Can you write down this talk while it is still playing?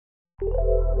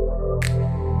Hi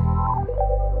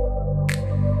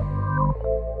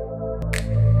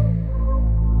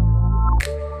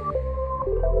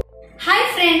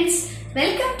friends,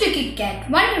 welcome to Kitkat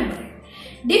Wonderworld.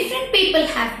 Different people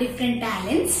have different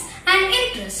talents and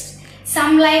interests.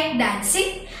 Some like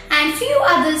dancing and few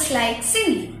others like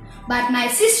singing. But my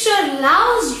sister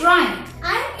loves drawing.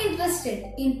 I am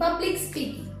interested in public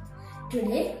speaking.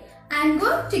 Today I am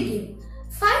going to give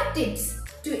 5 tips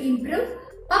to improve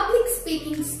public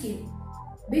speaking skill.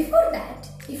 Before that,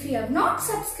 if you have not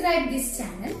subscribed this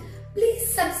channel, please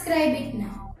subscribe it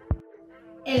now.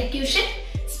 Elocution,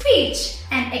 speech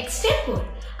and extempore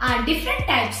are different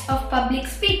types of public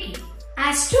speaking.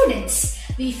 As students,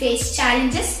 we face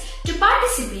challenges to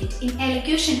participate in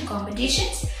elocution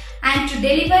competitions and to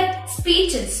deliver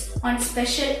speeches on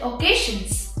special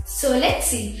occasions. So let's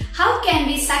see how can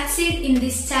we succeed in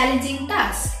this challenging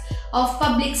task of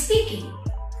public speaking.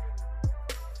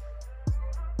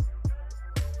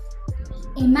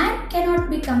 A man cannot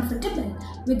be comfortable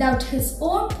without his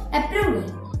own approval,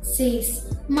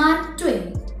 says Mark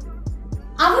Twain.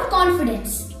 Our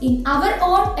confidence in our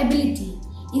own ability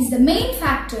is the main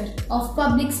factor of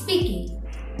public speaking.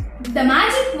 The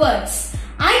magic words,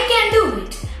 "I can do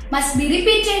it," must be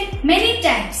repeated many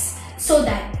times so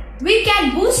that we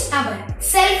can boost our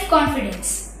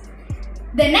self-confidence.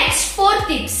 The next 4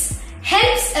 tips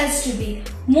helps us to be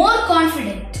more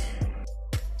confident.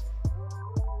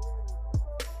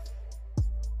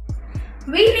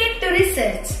 We need to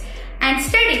research and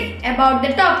study about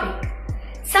the topic.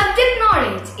 Subject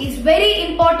knowledge is very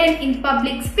important in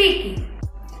public speaking.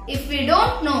 If we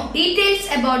don't know details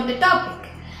about the topic,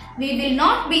 we will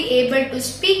not be able to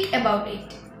speak about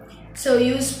it. So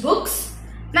use books,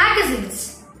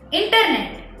 magazines,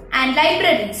 internet and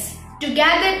libraries to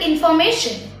gather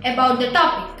information about the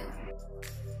topic.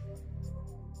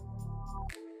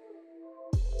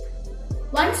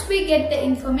 Once we get the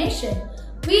information,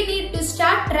 we need to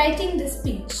start writing the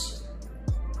speech.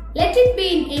 Let it be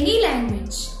in any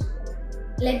language.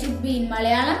 Let it be in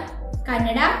Malayalam,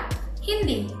 Kannada,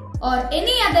 Hindi or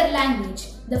any other language.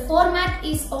 The format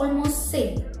is almost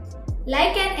same.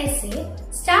 Like an essay,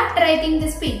 start writing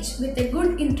the speech with a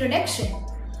good introduction.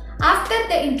 After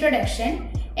the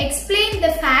introduction, explain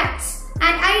the facts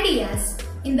and ideas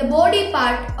in the body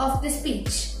part of the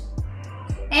speech.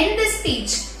 End the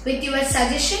speech with your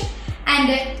suggestion and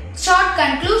a short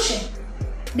conclusion.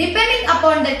 Depending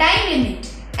upon the time limit,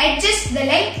 adjust the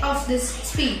length of this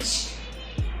speech.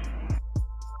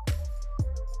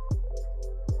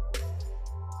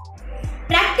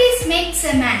 Practice makes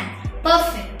a man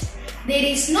perfect. There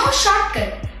is no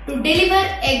shortcut to deliver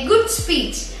a good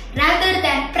speech rather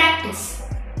than practice.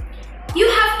 You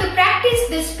have to practice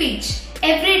the speech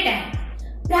every time.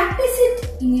 Practice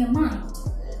it in your mind.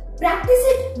 Practice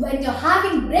it when you're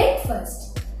having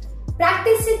breakfast.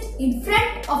 Practice it in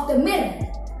front of the mirror.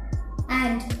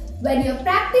 And when you're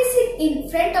practicing in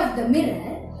front of the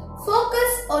mirror,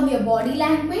 focus on your body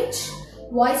language,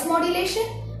 voice modulation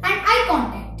and eye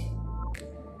contact.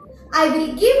 I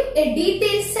will give a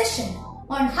detailed session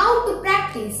on how to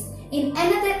practice in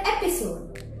another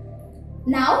episode.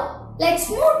 Now, let's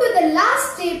move to the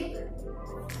last tip.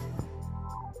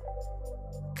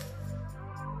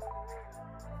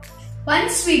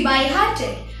 Once we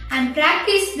by-hearted and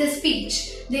practice the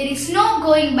speech, there is no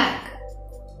going back.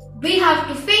 We have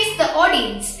to face the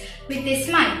audience with a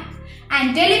smile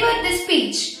and deliver the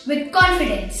speech with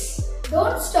confidence.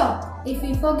 Don't stop if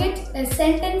we forget a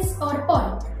sentence or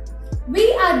point.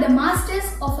 We are the masters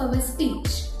of our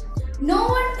speech. No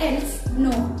one else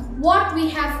knows what we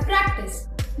have practiced.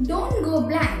 Don't go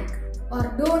blank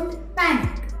or don't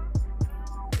panic.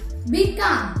 Be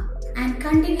calm and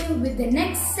continue with the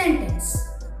next sentence.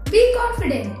 Be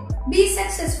confident, be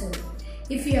successful.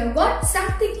 If you have got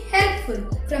something helpful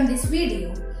from this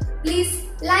video, please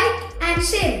like and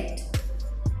share it.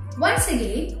 Once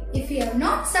again, if you have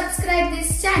not subscribed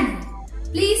this channel,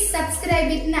 please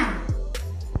subscribe it now.